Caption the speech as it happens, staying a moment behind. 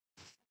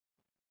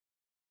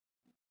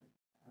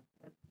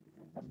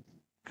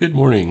Good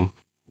morning.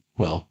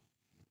 Well,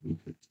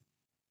 it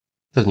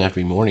doesn't have to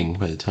be morning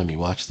by the time you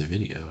watch the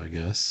video, I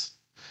guess.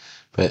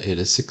 But it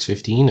is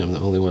 6:15. I'm the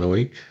only one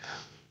awake.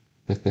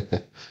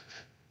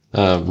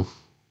 um,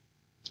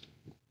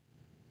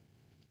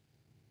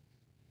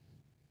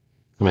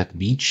 I'm at the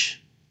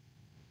beach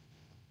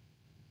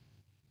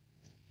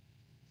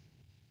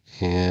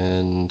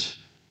and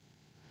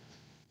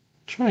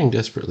trying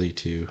desperately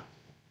to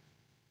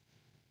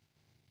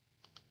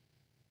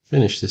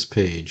finish this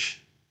page.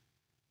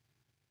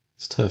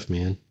 It's tough,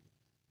 man.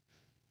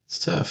 It's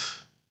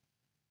tough.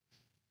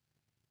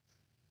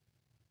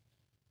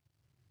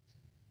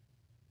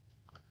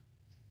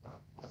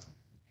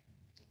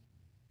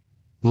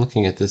 I'm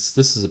looking at this.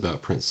 This is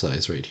about print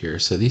size right here.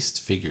 So these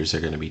figures are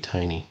going to be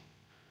tiny.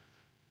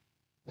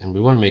 And we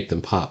want to make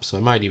them pop. So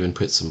I might even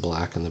put some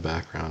black in the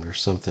background or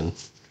something.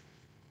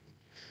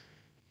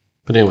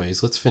 But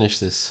anyways, let's finish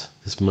this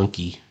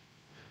monkey.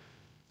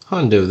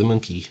 Hondo the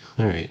monkey.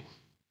 All right.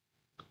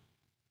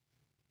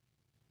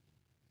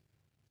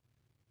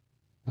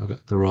 I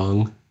got the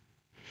wrong.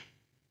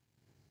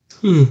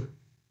 Come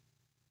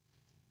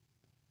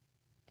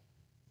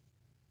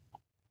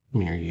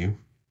here, you.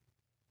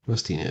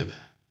 Rusty nib.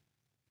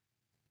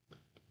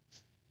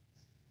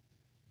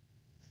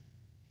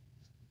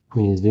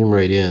 When you zoom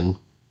right in,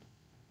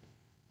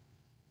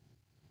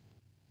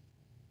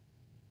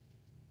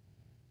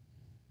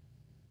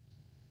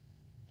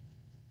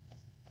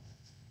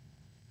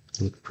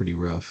 it looks pretty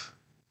rough.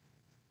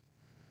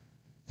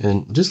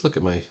 And just look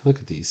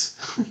at these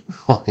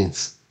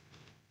lines.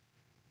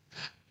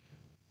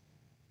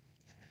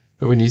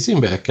 But when you zoom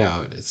back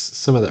out, it's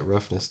some of that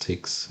roughness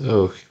takes.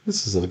 Oh,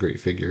 this isn't a great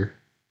figure.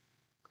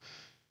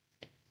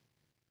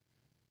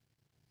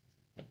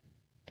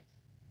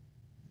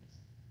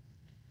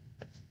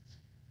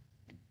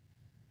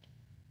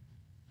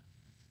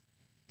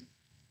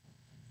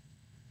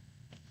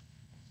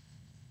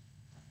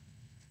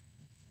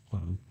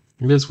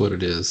 It is what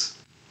it is.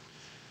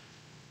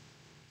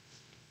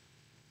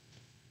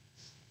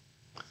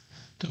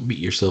 Don't beat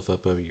yourself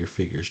up over your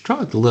figures.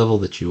 Draw at the level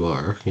that you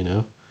are, you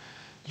know.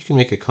 You can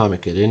make a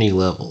comic at any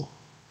level.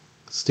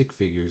 Stick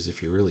figures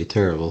if you're really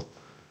terrible.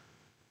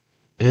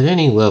 At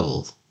any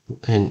level.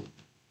 And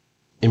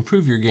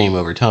improve your game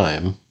over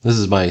time. This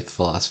is my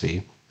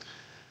philosophy.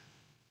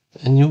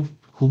 And you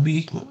will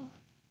be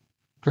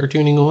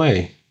cartooning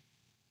away.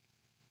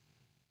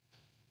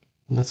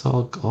 And that's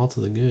all to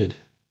the good.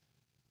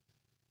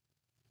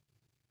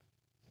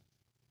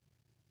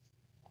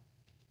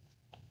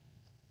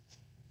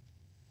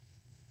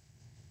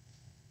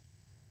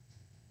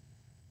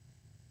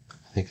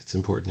 I think it's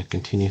important to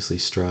continuously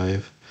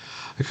strive.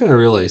 I kind of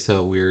realized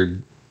how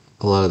weird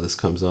a lot of this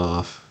comes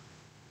off.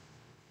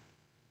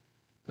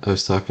 I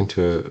was talking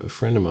to a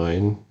friend of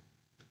mine,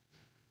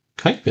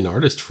 kind of an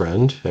artist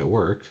friend at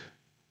work.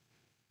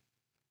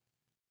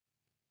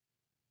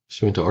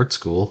 She went to art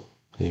school.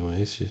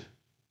 Anyways, of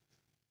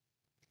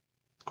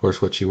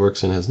course, what she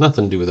works in has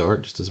nothing to do with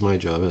art, just as my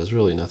job has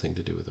really nothing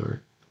to do with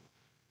art.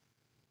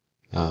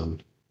 Um,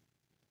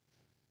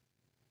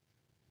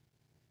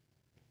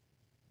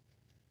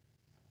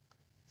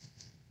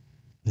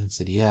 and I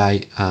said, yeah,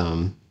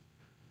 I'm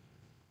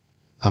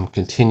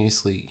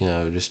continuously,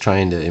 just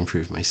trying to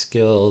improve my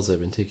skills.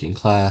 I've been taking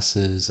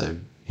classes.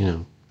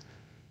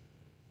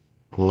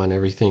 Want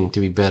everything to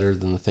be better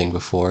than the thing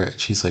before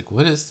it. She's like,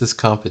 what is this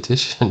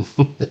competition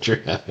that you're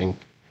having?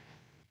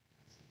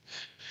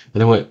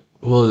 And I went,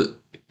 well,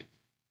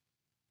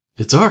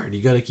 it's art.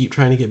 You got to keep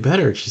trying to get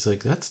better. She's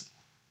like, that's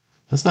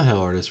not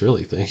how artists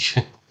really think.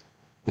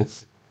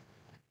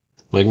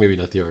 Like, maybe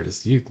not the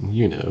artist,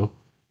 you know.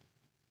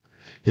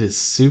 It is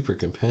super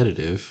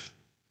competitive.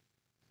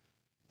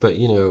 But,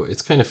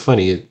 it's kind of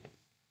funny.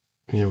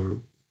 You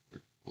know,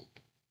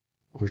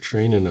 we're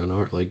training on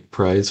art like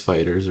prize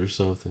fighters or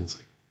something. It's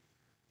like,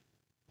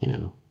 you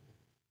know.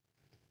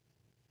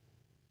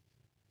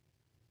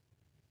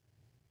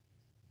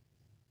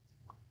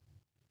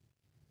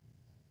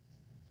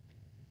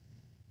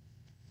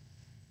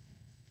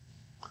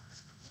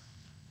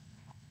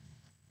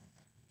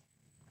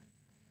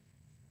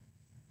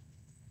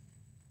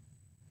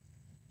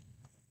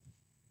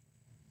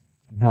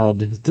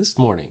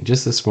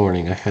 Just this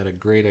morning, I had a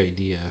great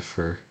idea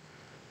for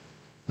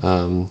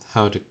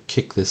how to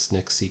kick this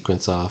next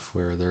sequence off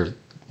where they're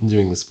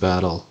doing this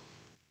battle.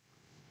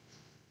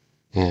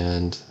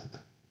 And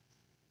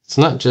it's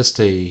not just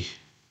I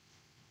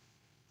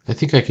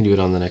think I can do it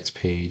on the next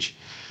page.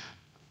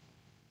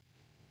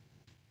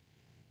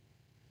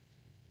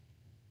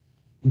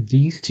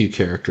 These two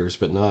characters,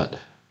 but not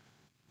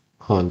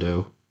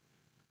Hondo.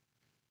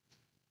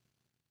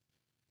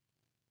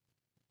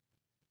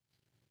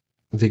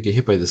 They get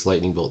hit by this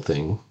lightning bolt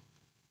thing.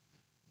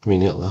 I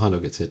mean, Hondo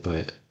gets hit by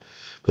it.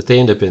 But they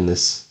end up in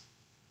this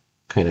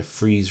kind of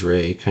freeze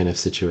ray kind of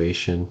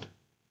situation.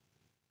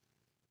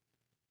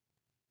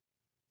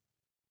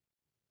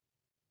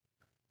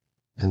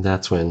 And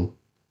that's when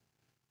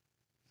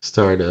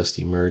Stardust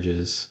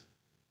emerges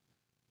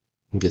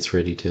and gets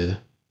ready to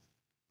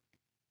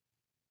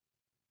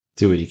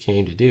do what he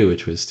came to do,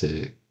 which was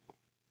to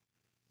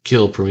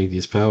kill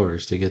Prometheus'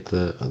 powers to get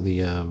the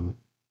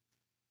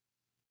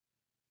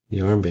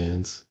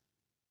armbands.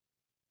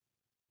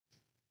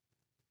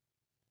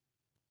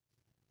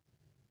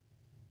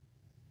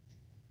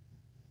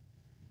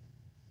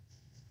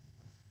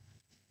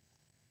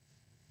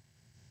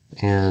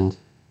 And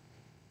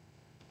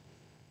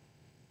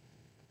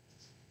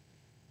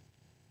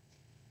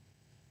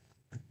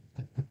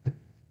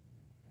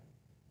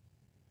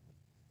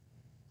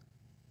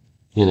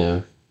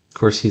of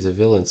course he's a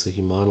villain, so he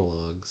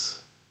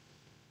monologues.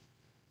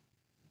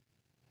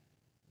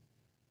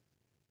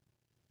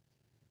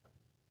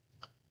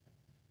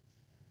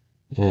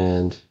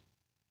 And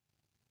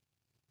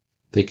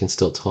they can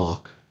still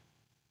talk.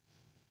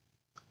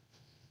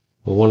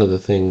 Well, one of the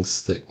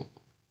things that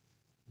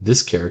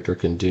this character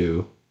can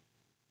do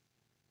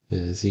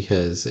is he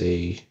has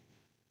a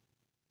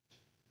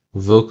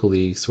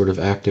vocally sort of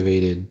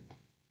activated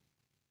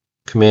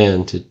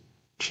command to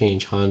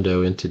change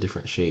Hondo into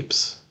different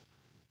shapes.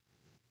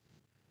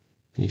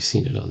 You've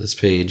seen it on this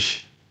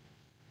page.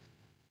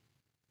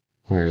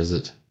 Where is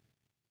it?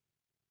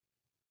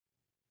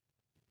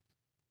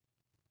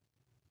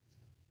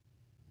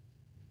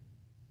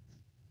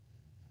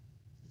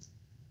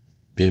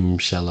 Bim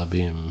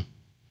shalabim.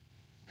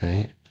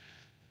 Right?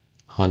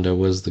 Hondo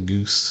was the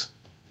goose.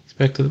 He's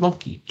back to the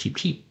monkey. Cheep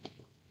cheep.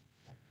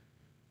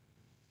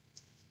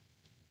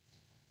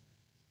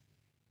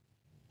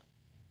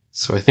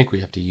 So I think we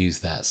have to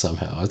use that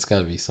somehow. It's got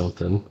to be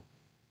something.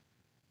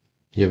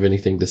 You have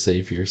anything to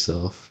say for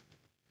yourself?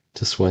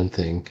 Just one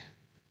thing.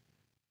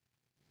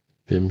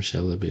 Bim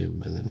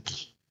shalabim. And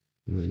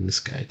then this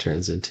guy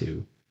turns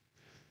into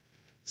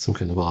some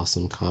kind of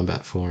awesome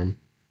combat form.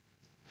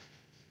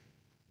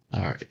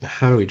 Alright,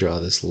 how do we draw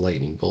this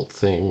lightning bolt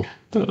thing?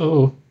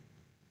 Oh.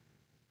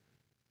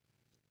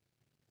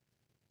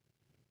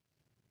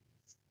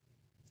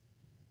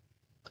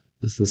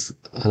 This is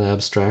an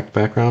abstract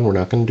background. We're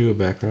not going to do a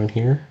background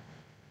here.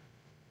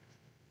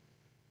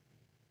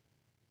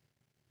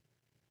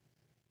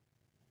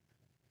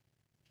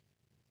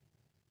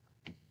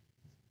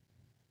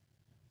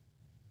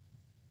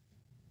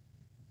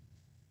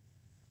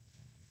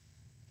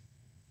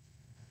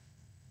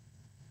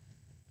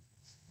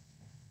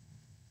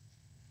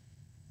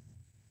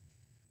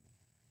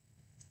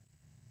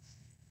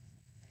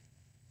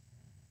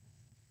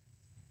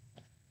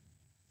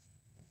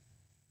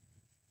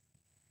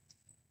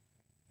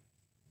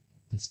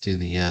 Let's do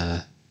the,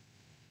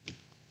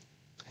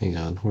 hang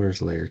on,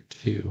 where's layer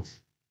 2?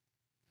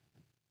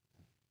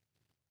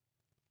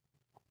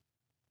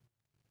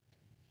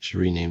 Should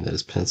rename that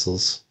as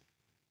pencils.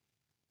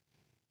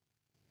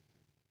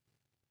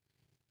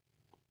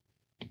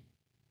 I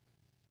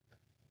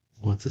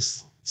want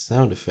this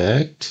sound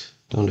effect,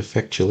 sound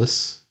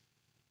effectulous.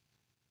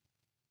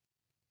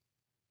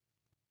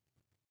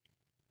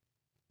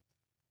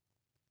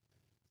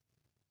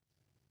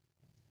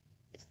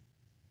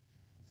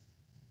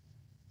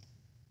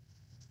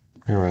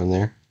 Around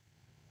there.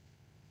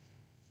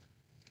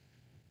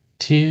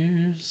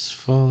 Tears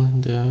falling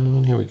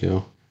down. Here we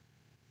go.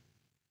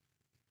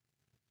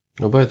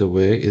 Oh, by the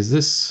way, is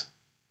this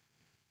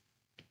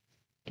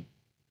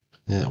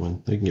that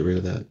one? We can get rid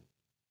of that.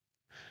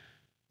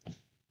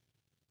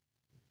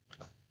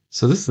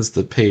 So this is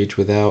the page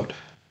without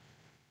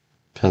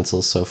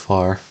pencils so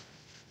far.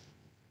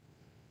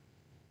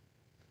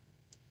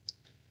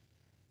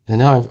 And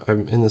now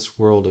I'm in this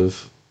world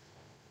of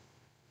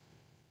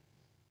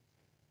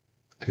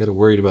I got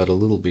worried about a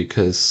little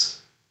because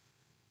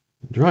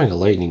drawing a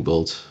lightning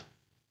bolt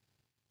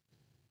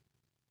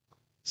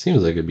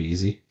seems like it'd be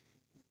easy.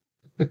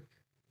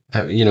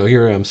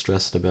 Here I'm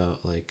stressed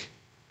about like,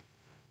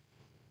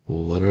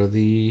 what are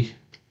the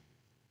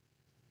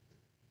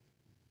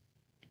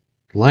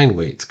line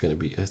weights going to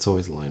be? It's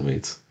always line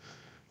weights.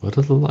 What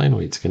are the line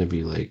weights going to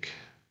be like?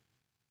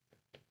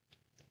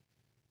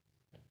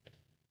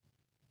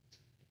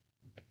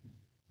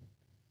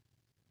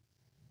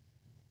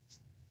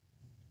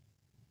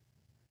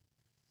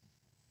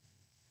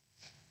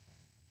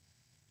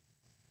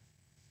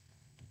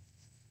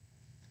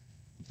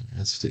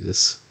 Let's do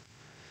this.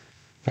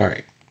 All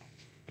right.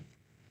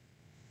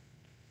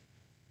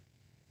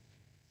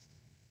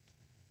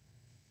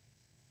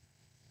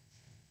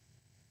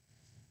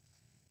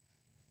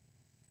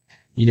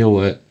 You know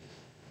what?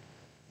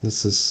 I'm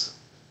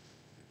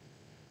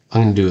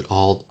going to do it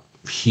all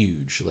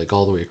huge, like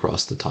all the way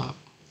across the top.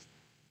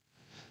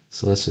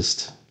 So let's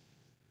just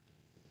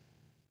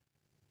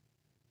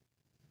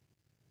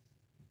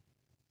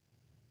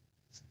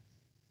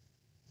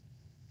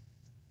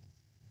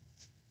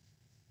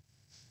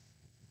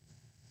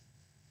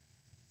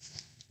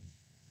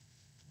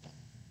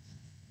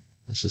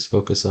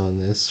focus on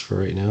this for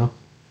right now.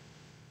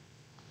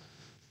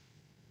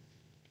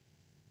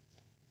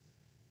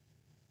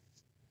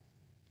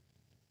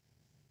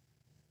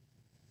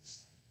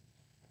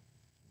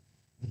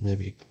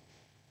 Maybe.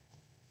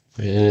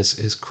 And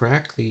is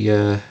crack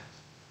the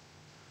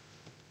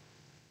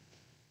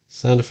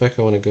sound effect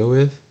I want to go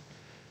with?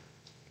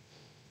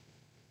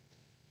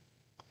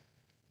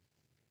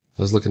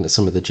 I was looking at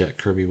some of the Jack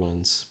Kirby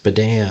ones.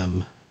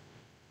 Badam.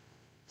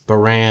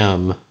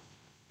 Baram.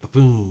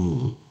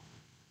 Ba-boom.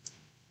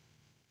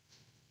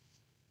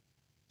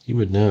 You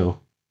would know.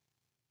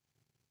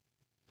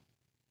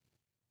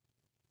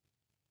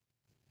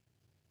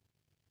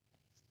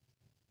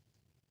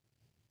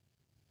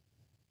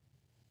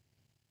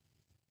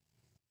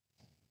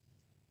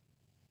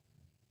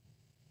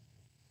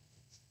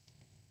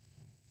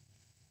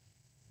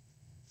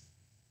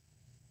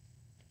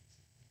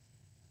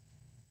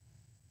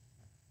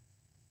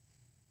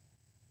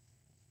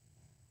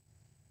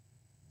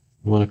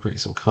 You want to create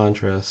some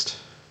contrast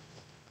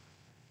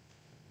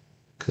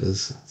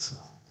because it's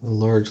a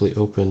largely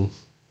open.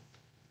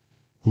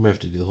 You might have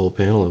to do the whole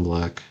panel in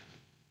black.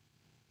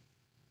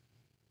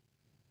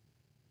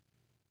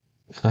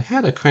 I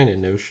had a kind of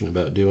notion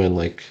about doing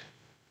like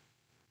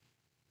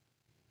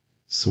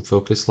some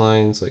focus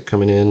lines like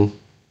coming in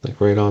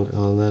like right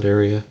on that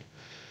area.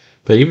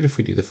 But even if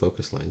we do the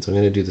focus lines, I'm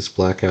going to do this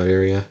blackout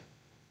area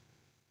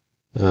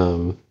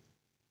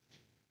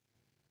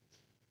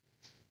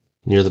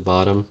near the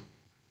bottom.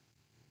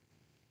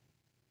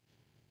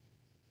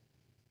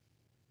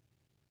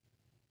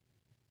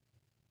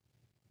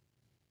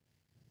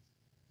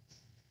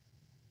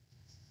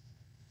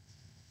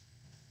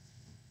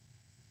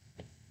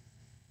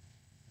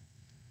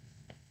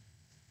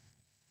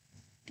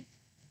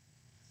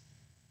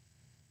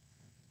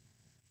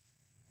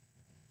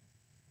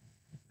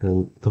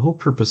 And the whole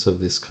purpose of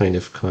this kind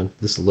of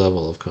this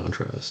level of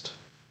contrast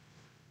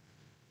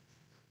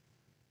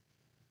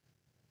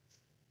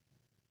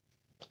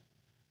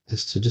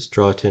is to just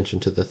draw attention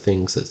to the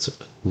things that's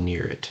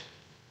near it,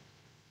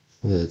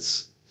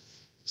 that's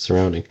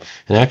surrounding.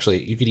 And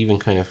actually, you could even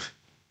kind of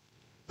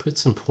put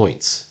some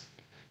points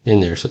in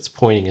there so it's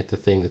pointing at the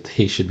thing that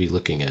they should be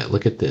looking at.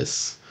 Look at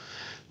this.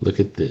 Look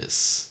at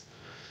this.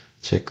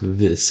 Check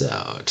this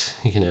out.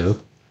 You know,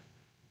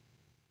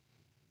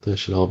 that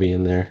should all be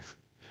in there.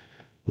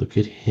 Look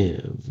at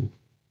him.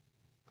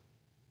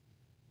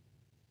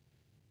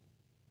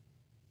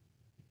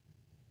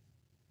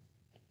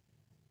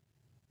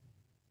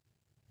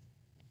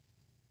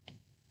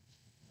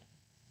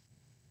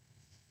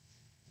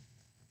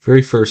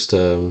 Very first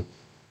Kubert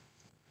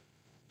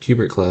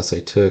class I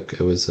took,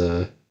 it was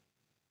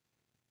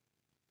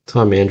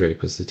Tom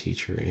Mandrake was the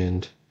teacher,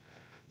 and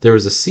there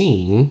was a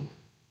scene,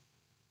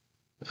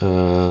 I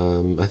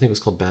think it was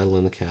called Battle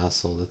in the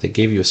Castle, that they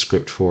gave you a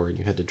script for, and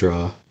you had to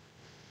draw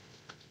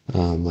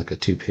like a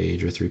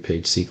 2-page or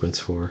 3-page sequence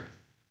for.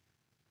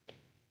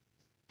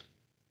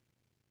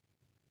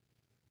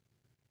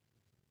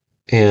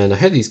 And I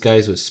had these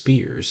guys with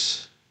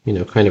spears, you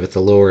know, kind of at the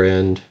lower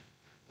end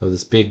of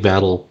this big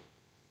battle,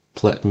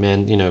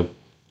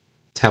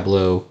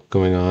 tableau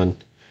going on.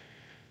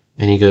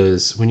 And he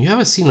goes, when you have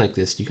a scene like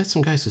this, you got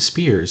some guys with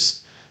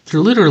spears.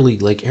 They're literally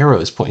like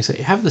arrows pointing. So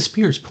have the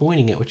spears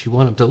pointing at what you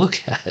want them to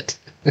look at.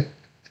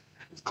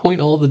 Point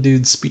all the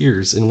dude's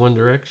spears in one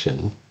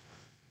direction.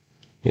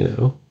 You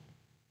know?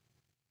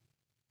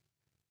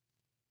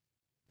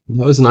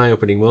 That was an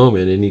eye-opening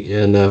moment.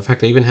 And in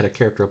fact, I even had a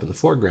character up in the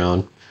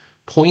foreground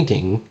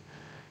pointing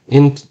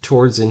into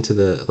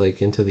the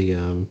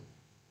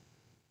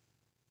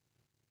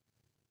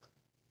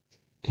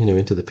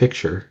into the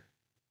picture.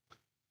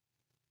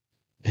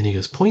 And he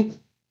goes,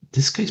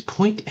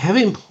 have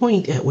him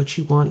point at what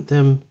you want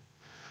the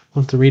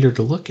reader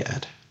to look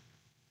at.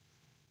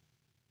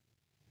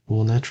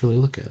 We'll naturally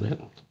look at it.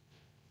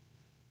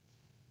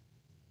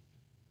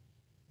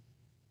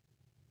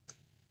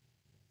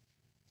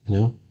 You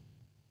know?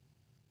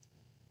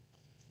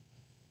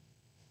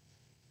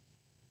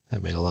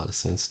 That made a lot of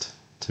sense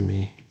to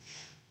me.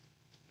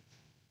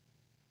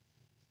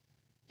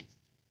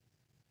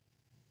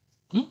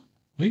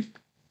 Wait.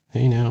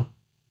 Hey now.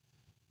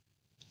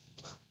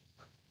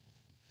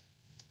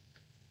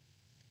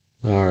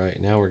 All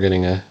right, now we're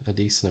getting a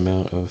decent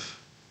amount of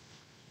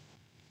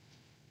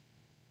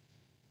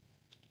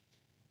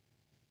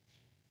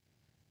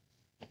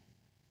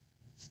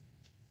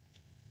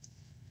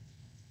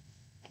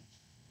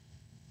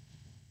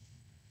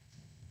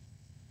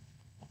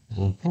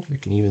I think I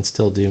can even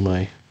still do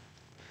my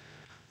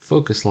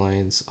focus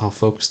lines. I'll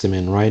focus them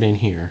in right in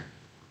here.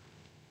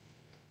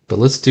 But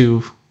let's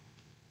do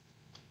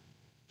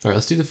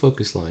the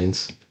focus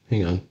lines.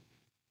 Hang on.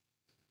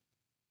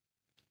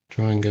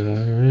 Drawing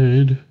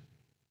guide.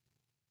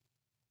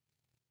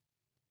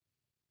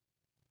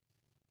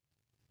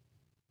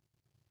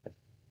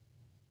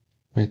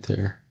 Right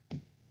there.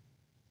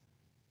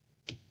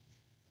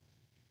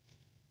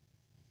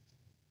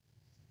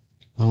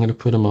 I'm going to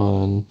put them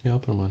on, I'll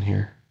put them on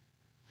here.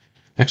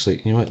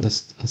 Actually, you know what,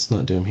 let's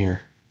not do them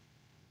here.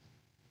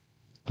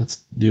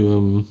 Let's do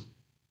them,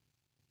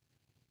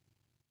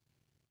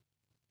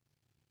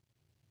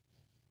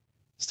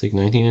 let's take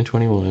 19 and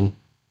 21.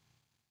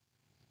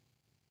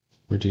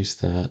 Reduce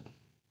that.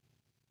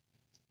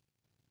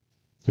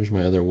 There's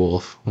my other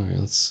wolf. All right,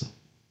 let's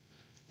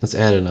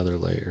add another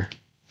layer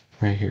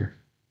right here.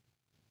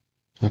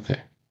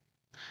 Okay.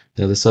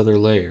 Now this other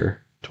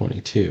layer,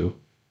 22,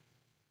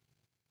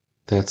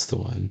 That's the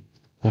one.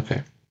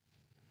 Okay.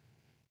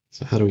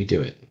 So how do we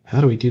do it?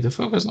 How do we do the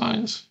focus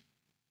lines?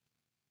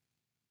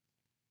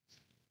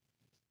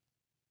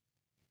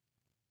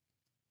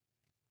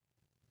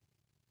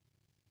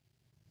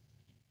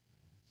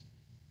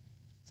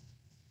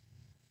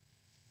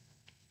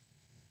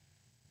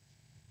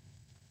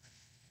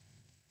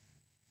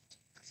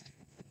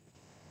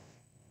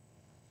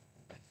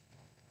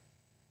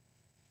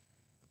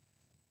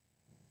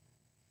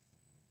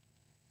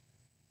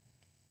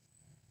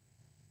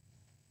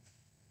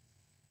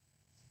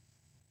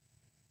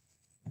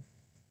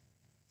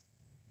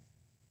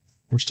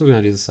 We're still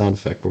going to do the sound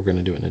effect, but we're going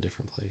to do it in a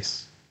different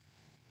place.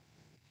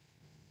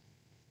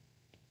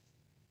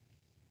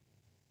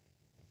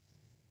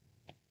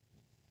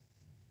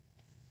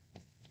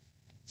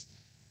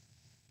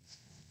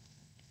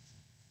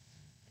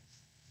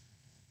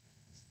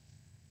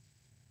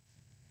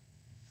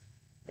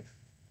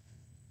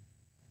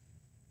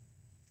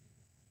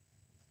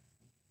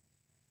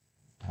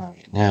 All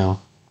right, now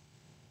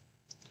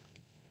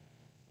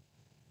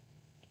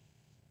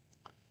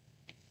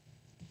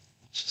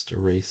just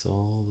erase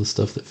all the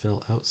stuff that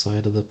fell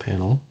outside of the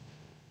panel.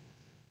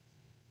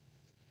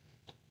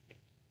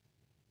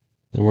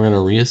 Then we're going to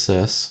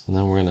reassess, and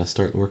then we're going to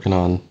start working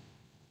on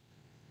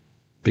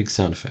big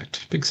sound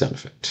effect. Big sound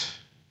effect.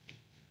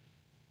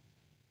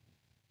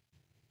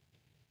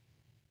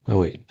 Oh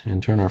wait,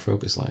 and turn our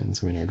focus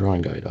lines, our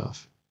drawing guide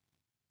off.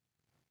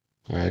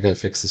 Alright, I gotta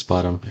fix this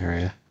bottom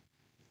area.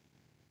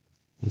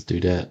 Let's do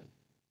that.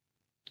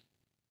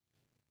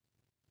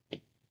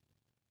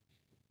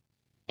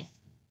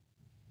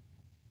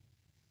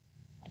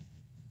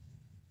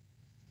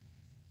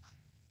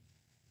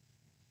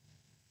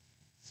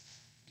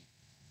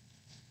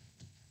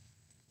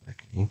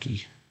 Like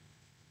inky.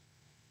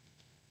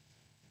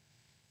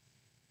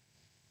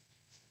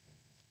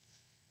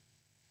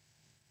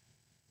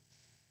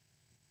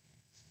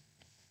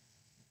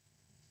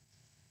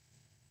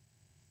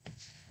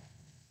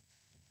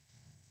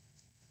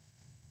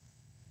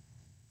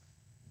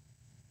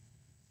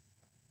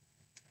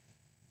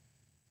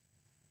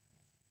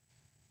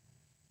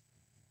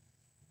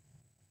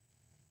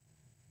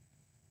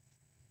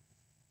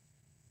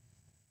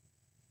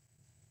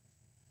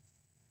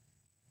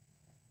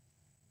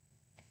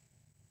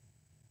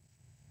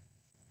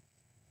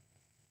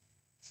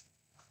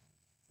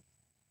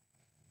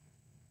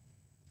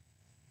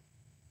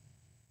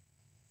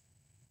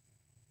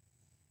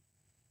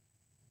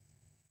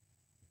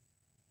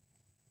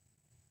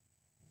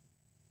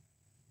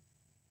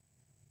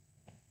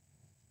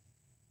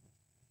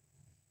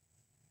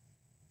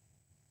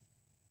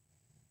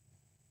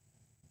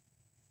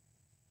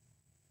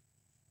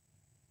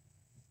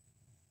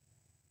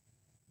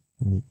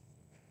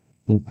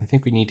 I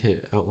think we need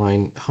to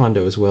outline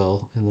Hondo as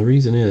well, and the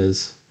reason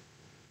is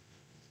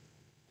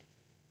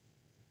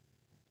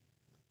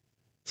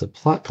it's a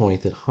plot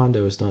point that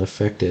Hondo is not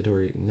affected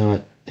or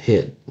not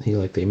hit.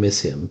 They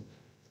miss him.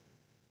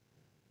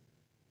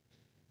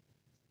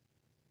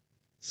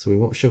 So we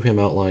won't show him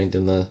outlined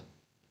in the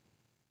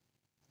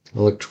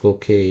electrical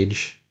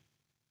cage.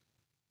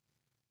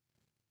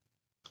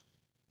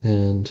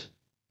 And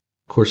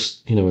of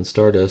course, when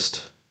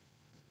Stardust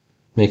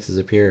makes his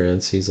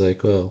appearance, he's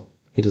like, well,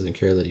 he doesn't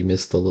care that he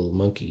missed the little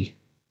monkey.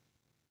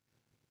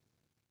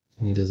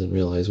 And he doesn't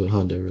realize what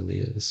Hondo really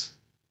is.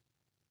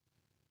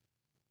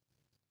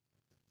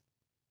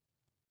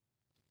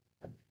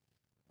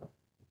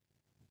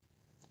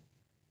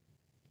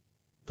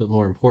 But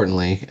more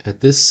importantly, at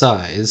this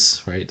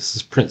size, right, this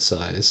is print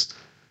size,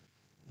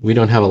 we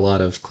don't have a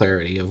lot of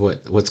clarity of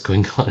what's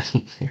going on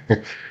in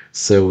there.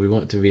 So we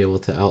want to be able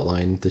to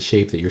outline the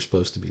shape that you're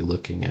supposed to be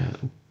looking at.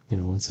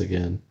 Once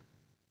again,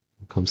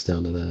 it comes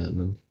down to that, and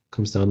then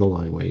comes down to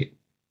line weight.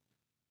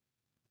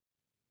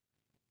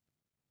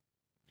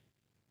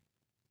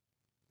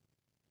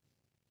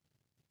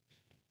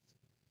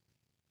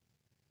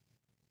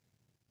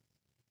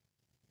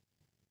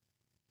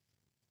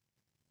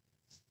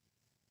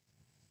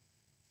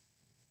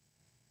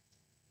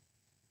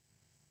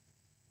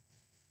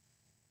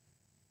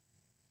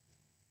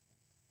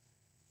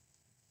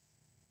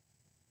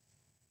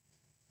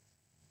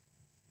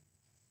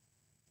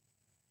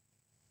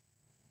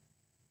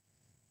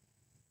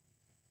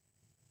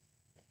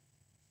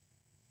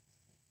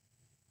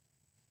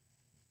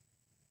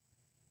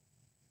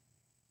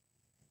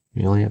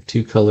 We only have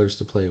two colors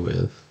to play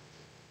with.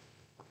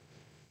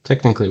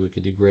 Technically, we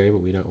could do gray, but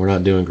we're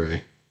not doing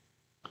gray.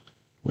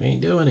 We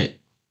ain't doing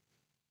it.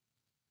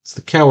 It's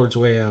the coward's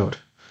way out.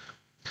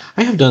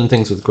 I have done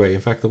things with gray.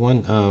 In fact, the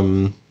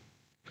one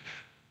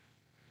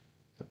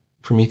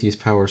Prometheus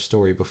Power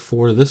story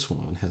before this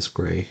one has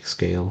gray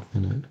scale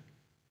in it.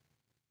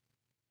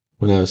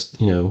 When I was,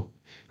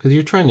 because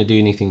you're trying to do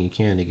anything you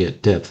can to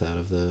get depth out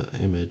of the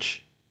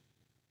image.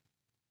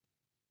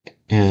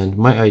 And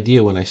my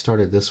idea when I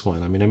started this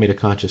one, I made a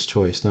conscious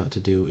choice not to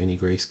do any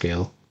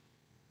grayscale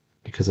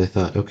because I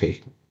thought,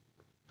 okay,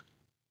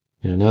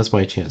 now's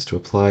my chance to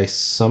apply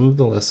some of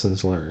the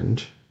lessons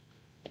learned.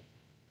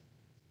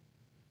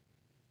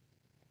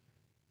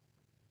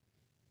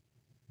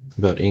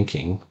 about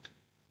inking,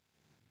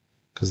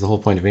 because the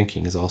whole point of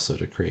inking is also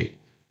to create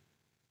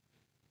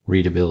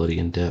readability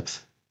and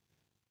depth.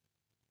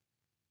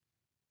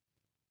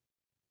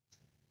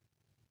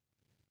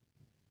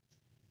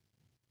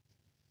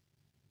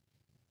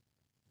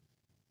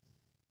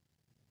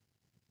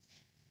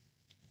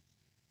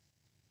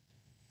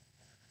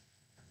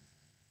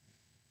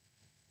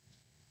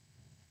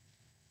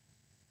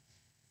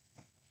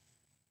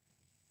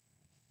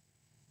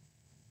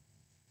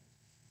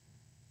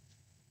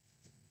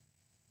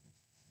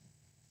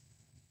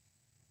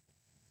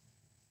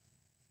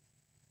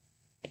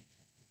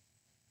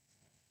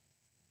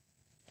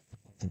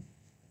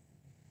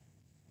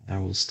 I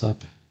will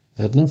stop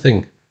at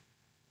nothing.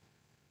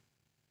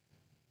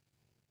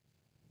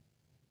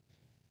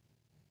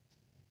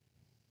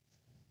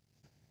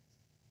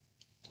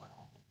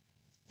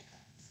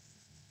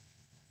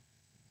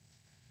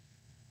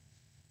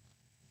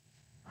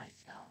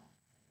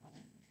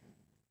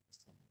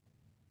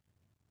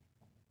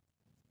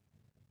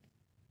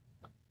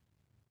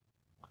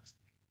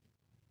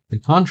 The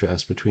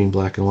contrast between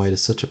black and white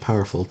is such a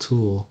powerful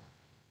tool.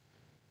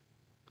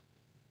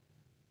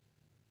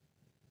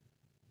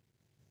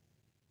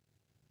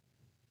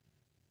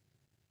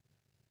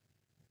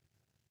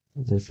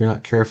 If you're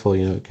not careful,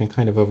 it can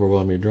kind of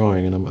overwhelm your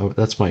drawing, and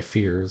that's my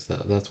fear, is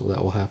that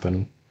will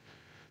happen.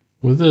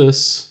 With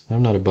this,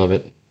 I'm not above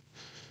it.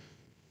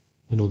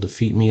 It'll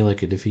defeat me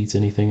like it defeats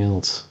anything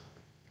else.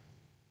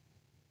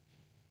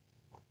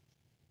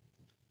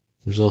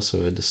 There's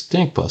also a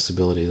distinct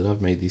possibility that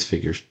I've made these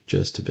figures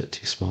just a bit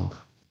too small.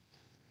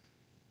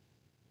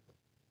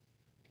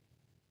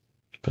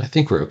 But I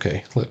think we're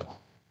okay. Look.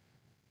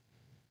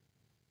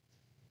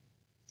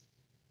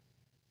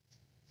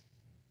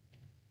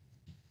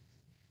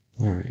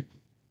 All right.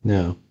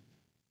 Now,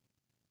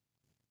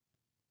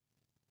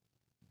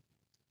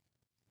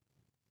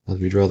 as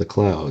we draw the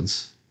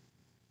clouds,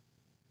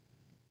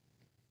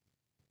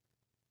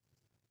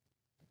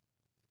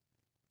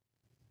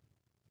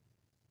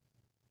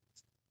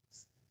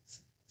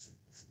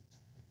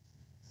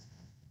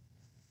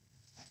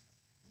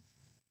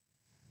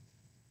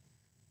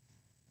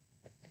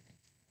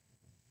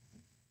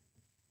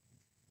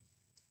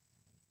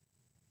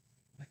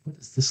 what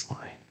is this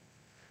line?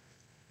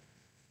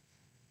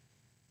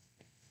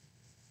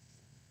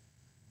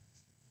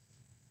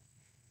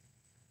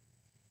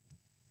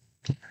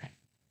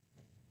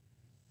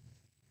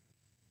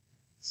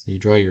 So you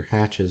draw your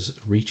hatches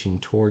reaching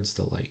towards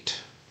the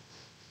light.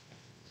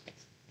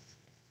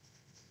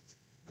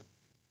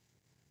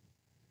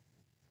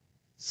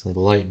 So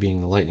the light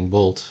being the lightning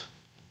bolt.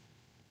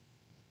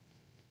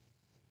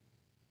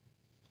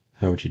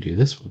 How would you do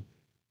this one?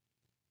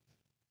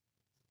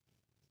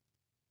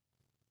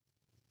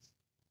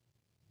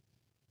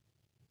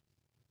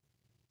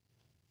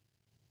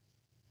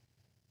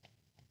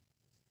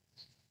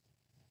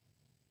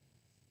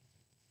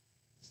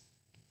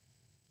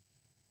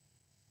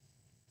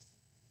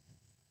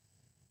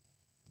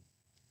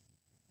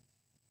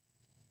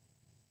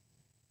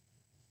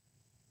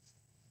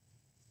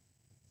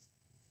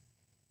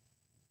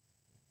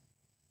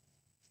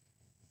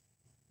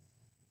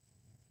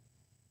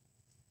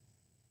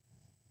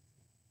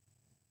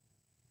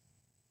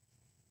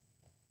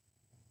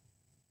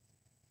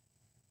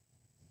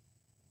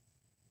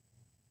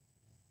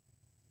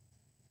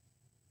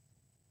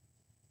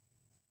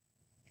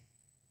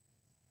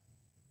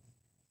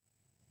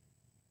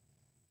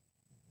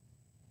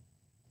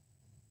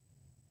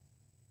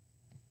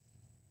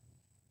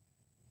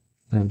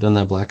 I've done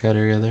that blackout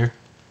area there.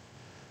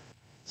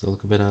 Does it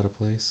look a bit out of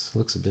place? It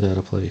looks a bit out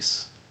of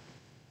place.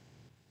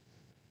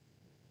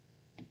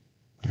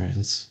 All right,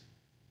 let's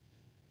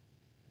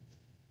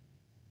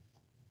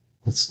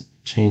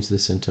change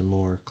this into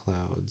more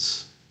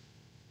clouds.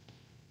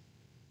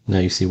 Now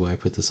you see why I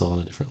put this all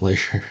in a different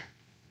layer.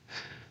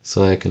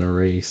 So I can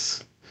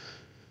erase.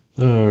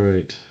 All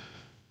right.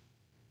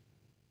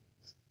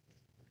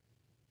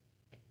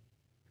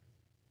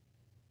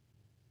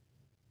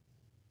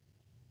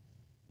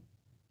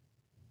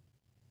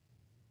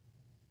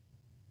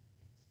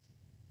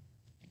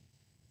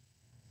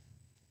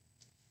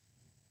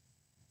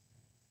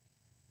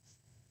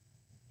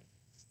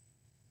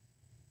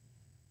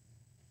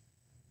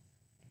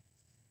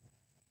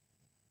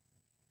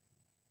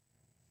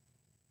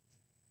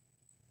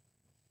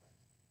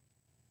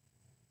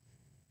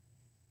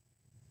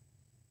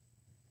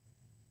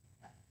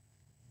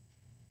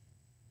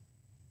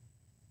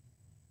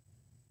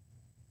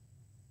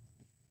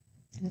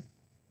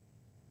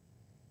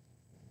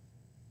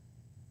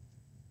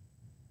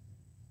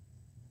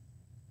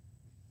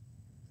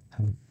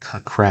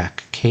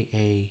 Crack.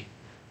 K-A-K-R-A-A-A-K.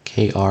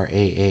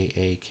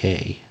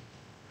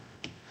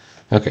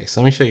 Okay,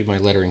 so let me show you my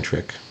lettering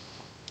trick.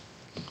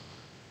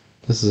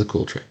 This is a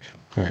cool trick.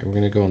 All right, we're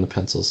going to go on the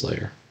pencils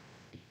layer.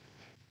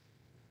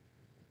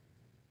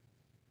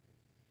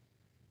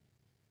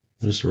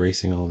 I'm just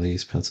erasing all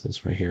these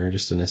pencils right here,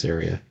 just in this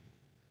area.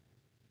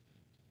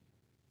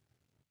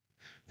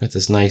 Got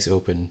this nice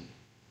open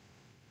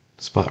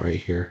spot right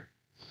here.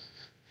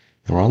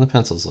 And we're on the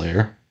pencils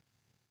layer.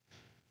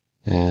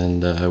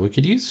 And we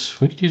could use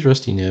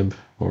rusty nib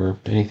or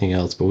anything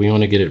else, but we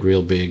want to get it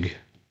real big.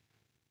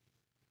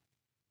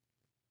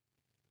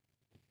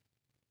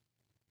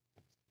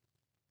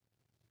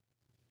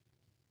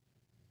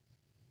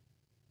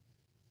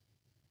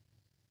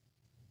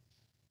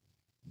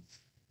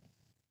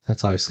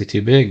 That's obviously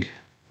too big.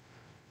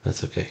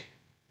 That's okay.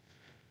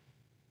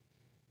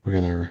 We're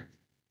gonna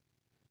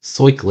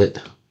cycle it,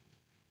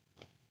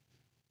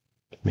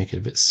 make it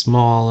a bit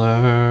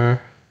smaller.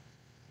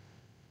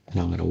 And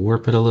I'm gonna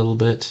warp it a little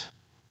bit.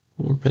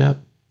 Warp it up.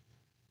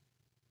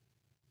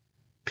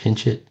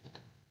 Pinch it.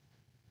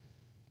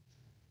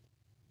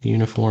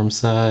 Uniform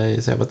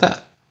size. How about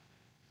that?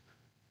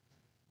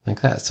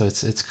 Like that. So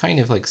it's kind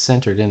of like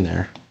centered in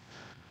there.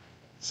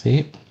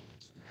 See?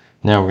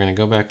 Now we're gonna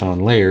go back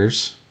on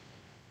layers.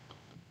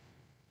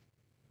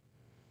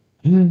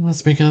 And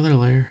let's make another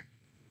layer.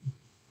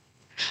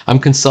 I'm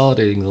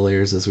consolidating the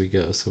layers as we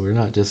go, so we're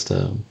not just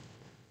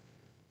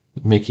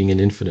making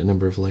an infinite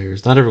number of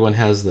layers. Not everyone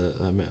has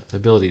the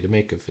ability to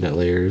make infinite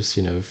layers,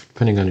 you know,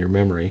 depending on your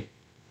memory.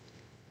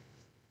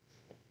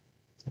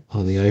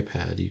 On the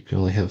iPad, you can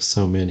only have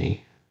so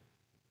many.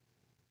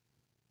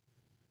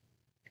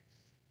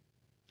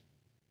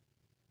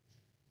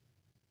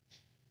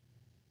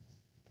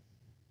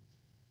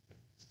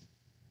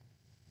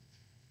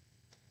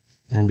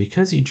 And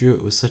because you drew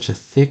it with such a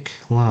thick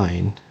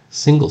line,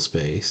 single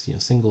spaced, you know,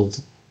 single.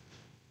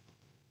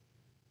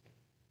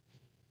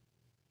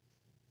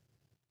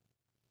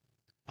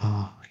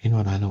 Oh, you know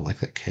what? I don't like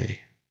that K.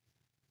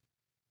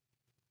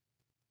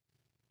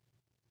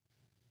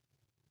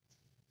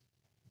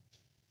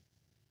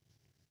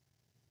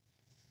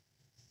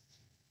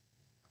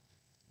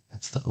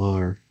 That's the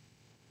R.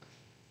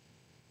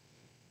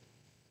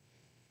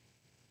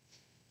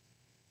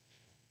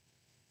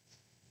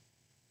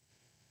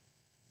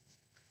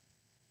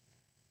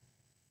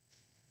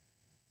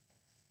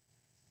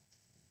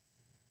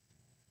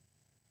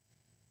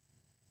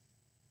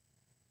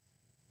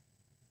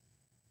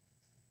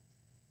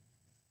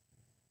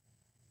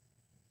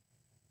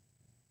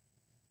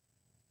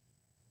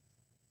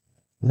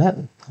 That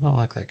I don't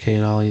like that K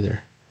at all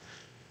either.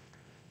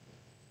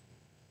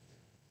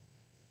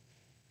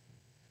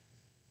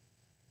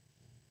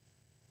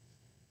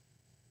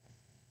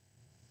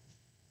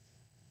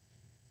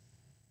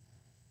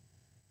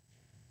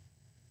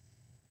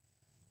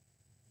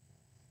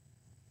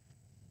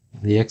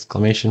 The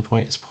exclamation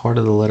point is part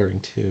of the lettering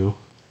too.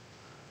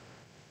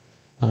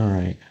 All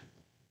right.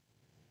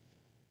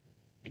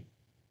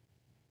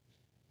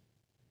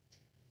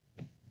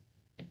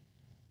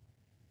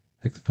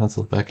 Take the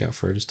pencil back out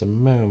for just a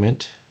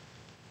moment.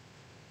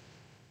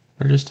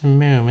 For just a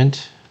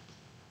moment.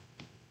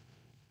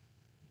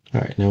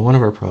 All right, now one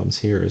of our problems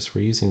here is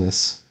we're using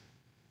this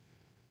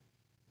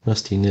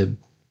rusty nib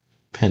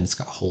pen. It's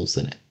got holes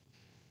in it.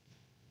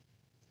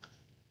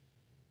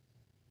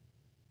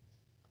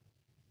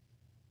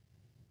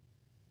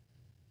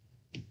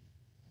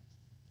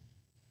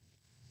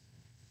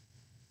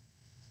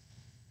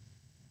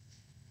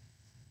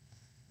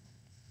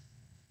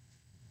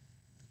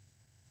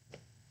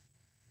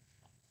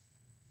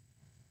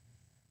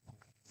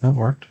 That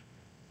worked.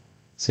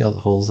 See all the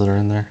holes that are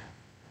in there?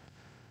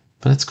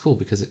 But it's cool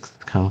because it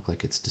kind of looks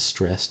like it's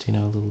distressed, you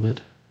know, a little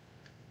bit.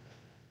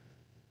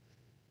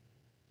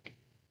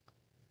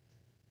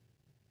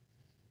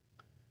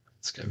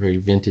 It's got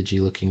very vintagey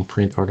looking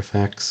print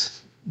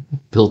artifacts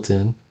built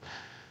in.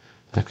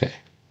 Okay,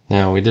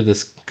 now we did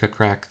this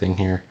crack thing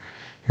here.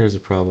 Here's a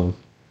problem.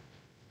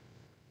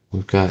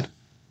 We've got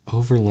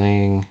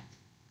overlaying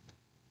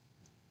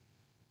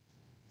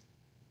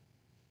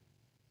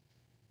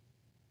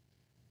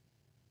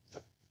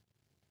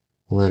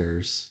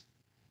letters,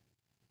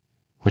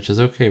 which is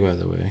okay, by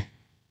the way.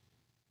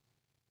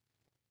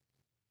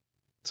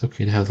 It's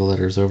okay to have the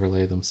letters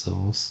overlay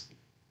themselves.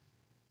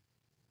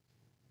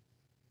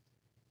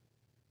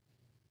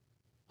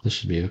 This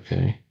should be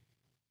okay.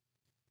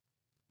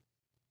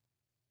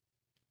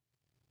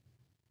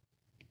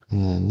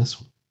 And then this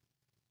one.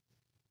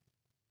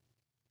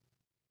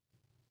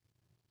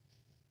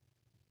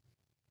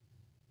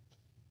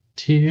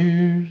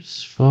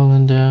 Tears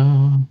falling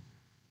down.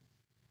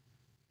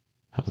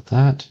 How about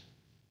that?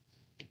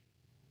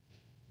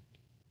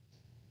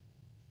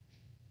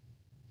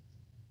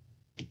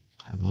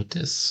 How about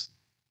this?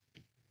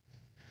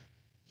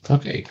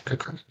 Okay,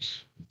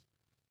 correct.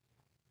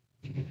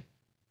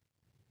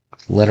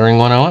 Lettering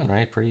 101,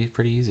 right?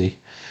 Pretty easy.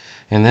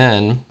 And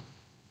then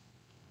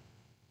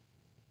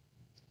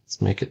let's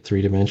make it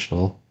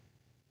three-dimensional.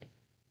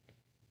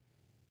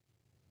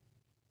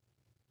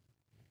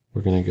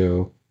 We're going to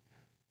go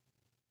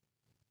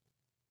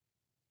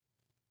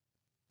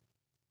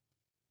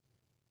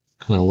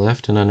kind of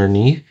left and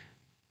underneath.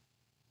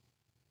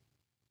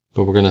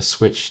 But we're going to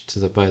switch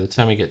to by the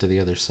time we get to the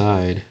other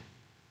side,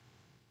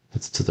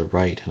 it's to the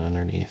right and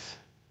underneath.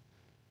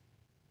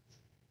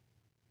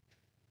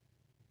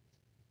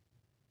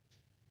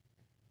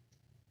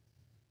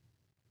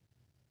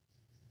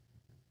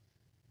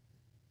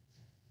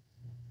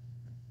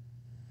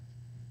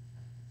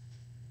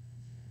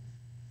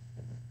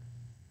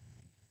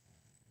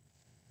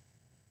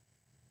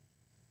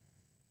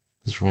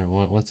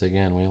 Once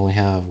again, we only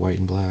have white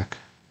and black.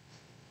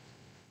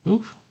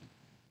 Oof.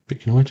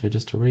 Speaking of which, I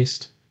just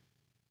erased.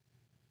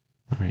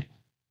 Alright.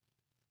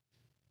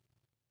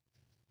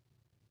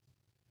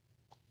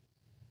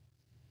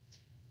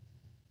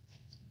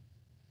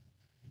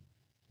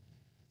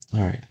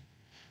 Alright.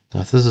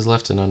 Now if this is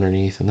left and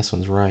underneath and this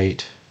one's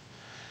right,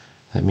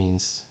 that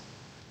means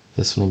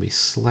this one will be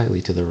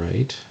slightly to the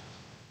right.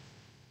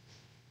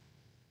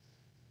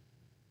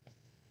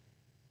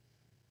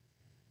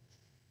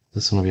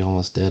 This one will be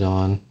almost dead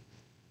on,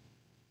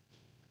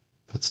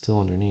 but still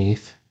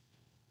underneath.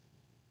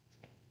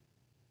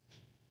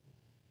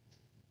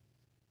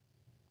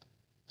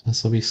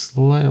 This will be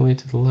slightly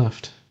to the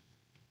left.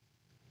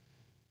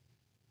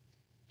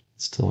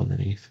 Still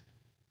underneath.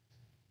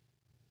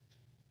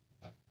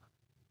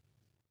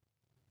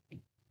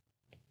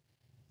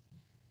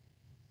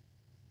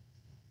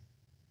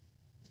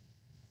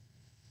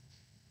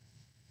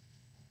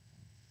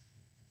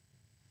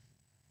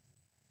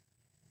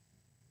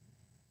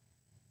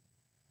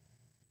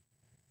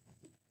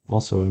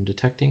 Also, I'm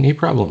detecting a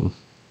problem.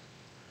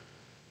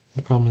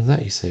 What problem is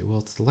that, you say? Well,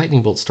 it's the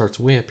lightning bolt starts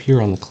way up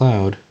here on the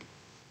cloud,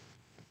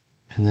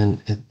 and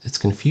then it's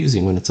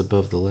confusing when it's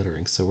above the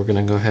lettering, so we're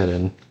going to go ahead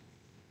and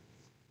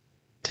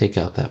take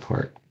out that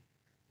part.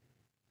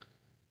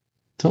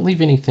 Don't leave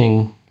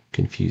anything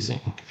confusing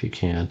if you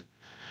can.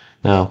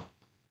 Now,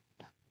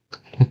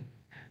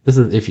 this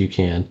is if you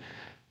can.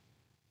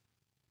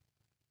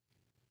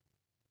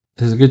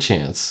 There's a good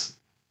chance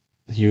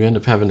you end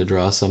up having to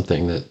draw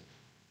something that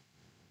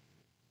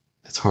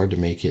it's hard to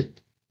make it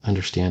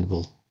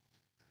understandable.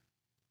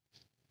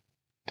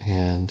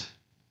 And,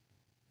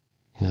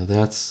 you know,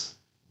 that's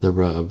the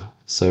rub.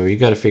 So you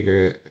got to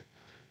figure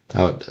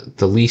out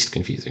the least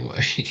confusing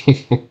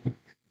way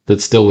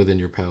that's still within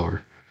your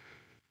power.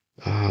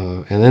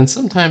 And then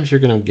sometimes you're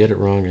going to get it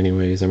wrong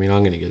anyways. I mean,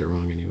 I'm going to get it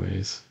wrong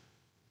anyways.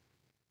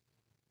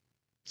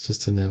 It's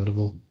just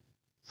inevitable.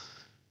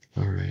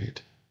 All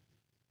right.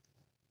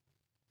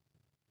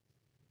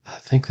 I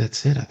think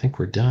that's it. I think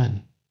we're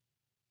done.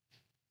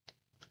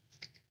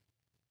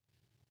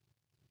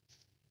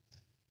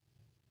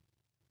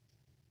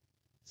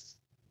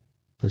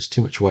 There's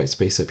too much white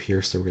space up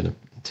here, so we're going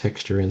to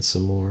texture in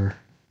some more.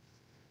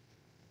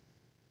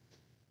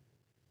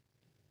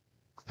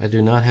 I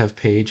do not have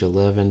page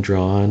 11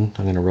 drawn.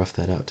 I'm going to rough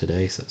that out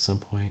today at some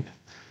point.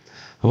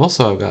 I've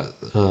got,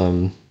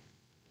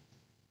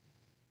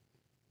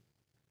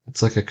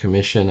 it's like a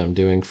commission I'm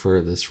doing for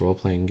this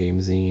role-playing game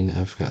zine.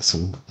 I've got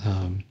some,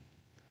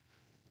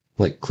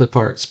 like clip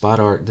art, spot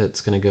art that's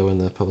going to go in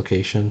the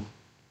publication.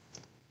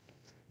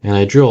 And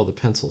I drew all the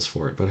pencils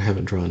for it, but I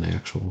haven't drawn the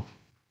actual.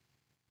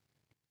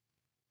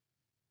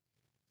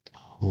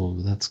 Oh,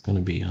 that's going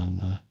to be on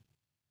the,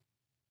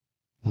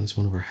 that's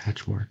one of our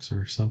hatch marks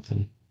or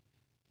something.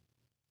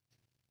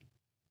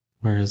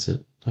 Where is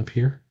it? Up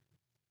here?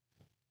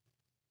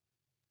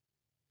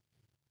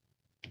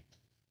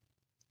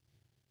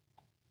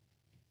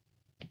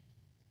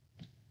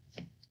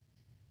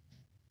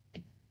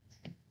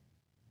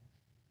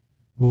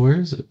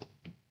 Where is it?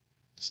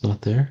 It's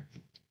not there.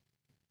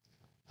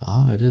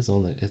 Ah, it is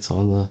on the, it's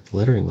on the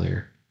lettering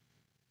layer.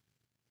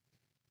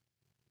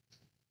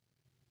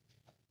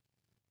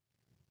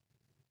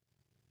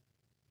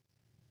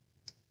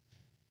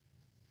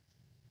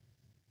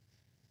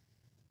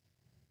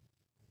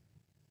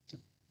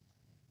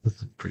 This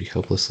is pretty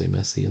hopelessly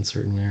messy in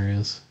certain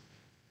areas.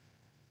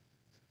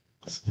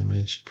 So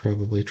I should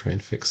probably try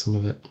and fix some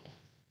of it.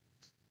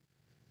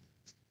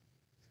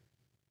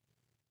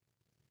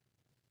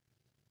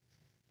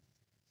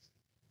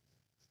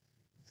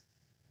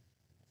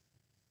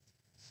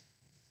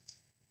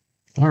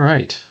 All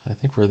right, I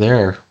think we're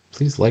there.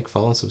 Please like,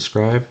 follow, and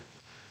subscribe.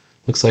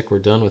 Looks like we're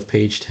done with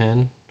page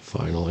 10,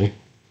 finally.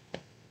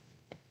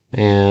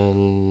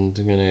 And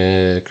I'm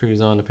gonna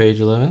cruise on to page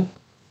 11.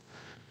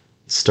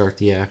 Start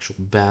the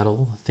actual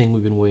battle, the thing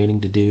we've been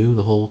waiting to do,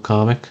 the whole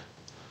comic.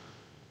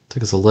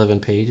 Took us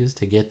 11 pages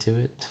to get to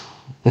it.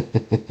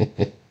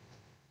 The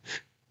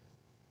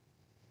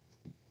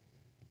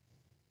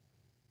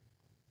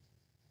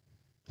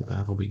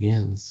battle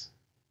begins.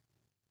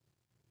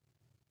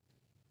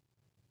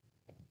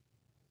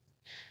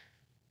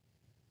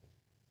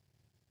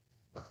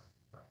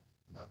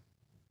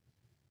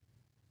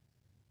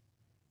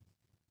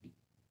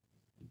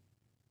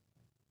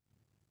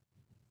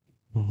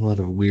 A lot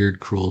of weird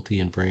cruelty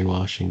and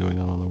brainwashing going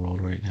on in the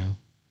world right now.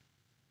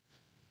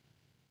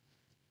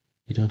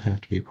 You don't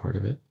have to be a part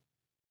of it.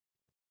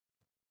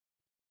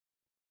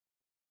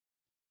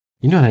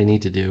 You know what I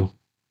need to do?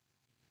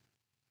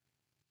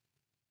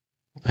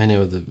 I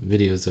know the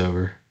video's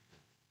over.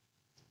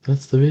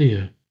 That's the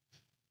video.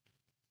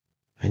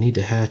 I need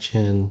to hatch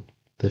in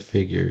the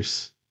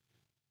figures.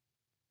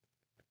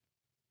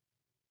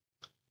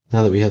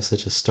 Now that we have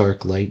such a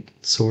stark light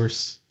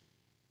source,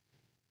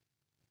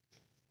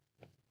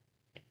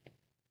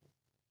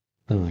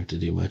 I don't have to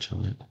do much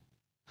on it.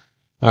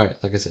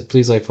 Alright, like I said,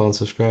 please like, follow, and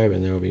subscribe,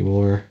 and there will be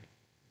more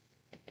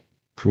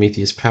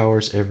Prometheus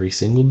powers every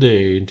single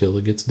day until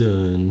it gets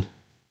done.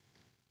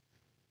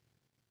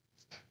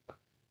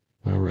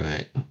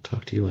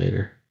 to you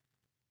later.